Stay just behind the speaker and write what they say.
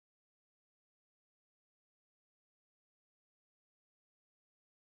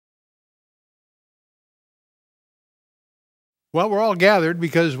Well, we're all gathered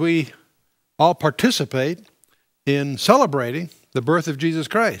because we all participate in celebrating the birth of Jesus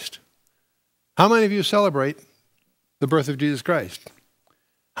Christ. How many of you celebrate the birth of Jesus Christ?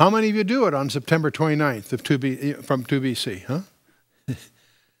 How many of you do it on September 29th from 2 BC? Huh?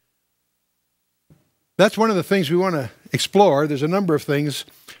 That's one of the things we want to explore. There's a number of things.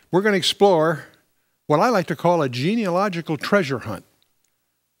 We're going to explore what I like to call a genealogical treasure hunt.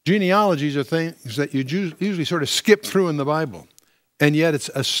 Genealogies are things that you usually sort of skip through in the Bible, and yet it's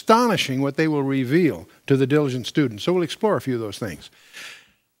astonishing what they will reveal to the diligent student. So we'll explore a few of those things.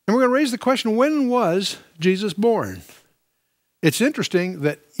 And we're going to raise the question, when was Jesus born? It's interesting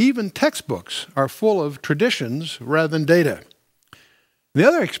that even textbooks are full of traditions rather than data. The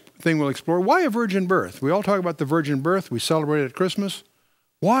other thing we'll explore, why a virgin birth? We all talk about the virgin birth. We celebrate it at Christmas.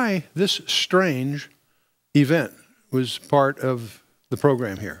 Why this strange event was part of the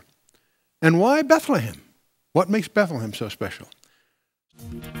program here? And why Bethlehem? What makes Bethlehem so special?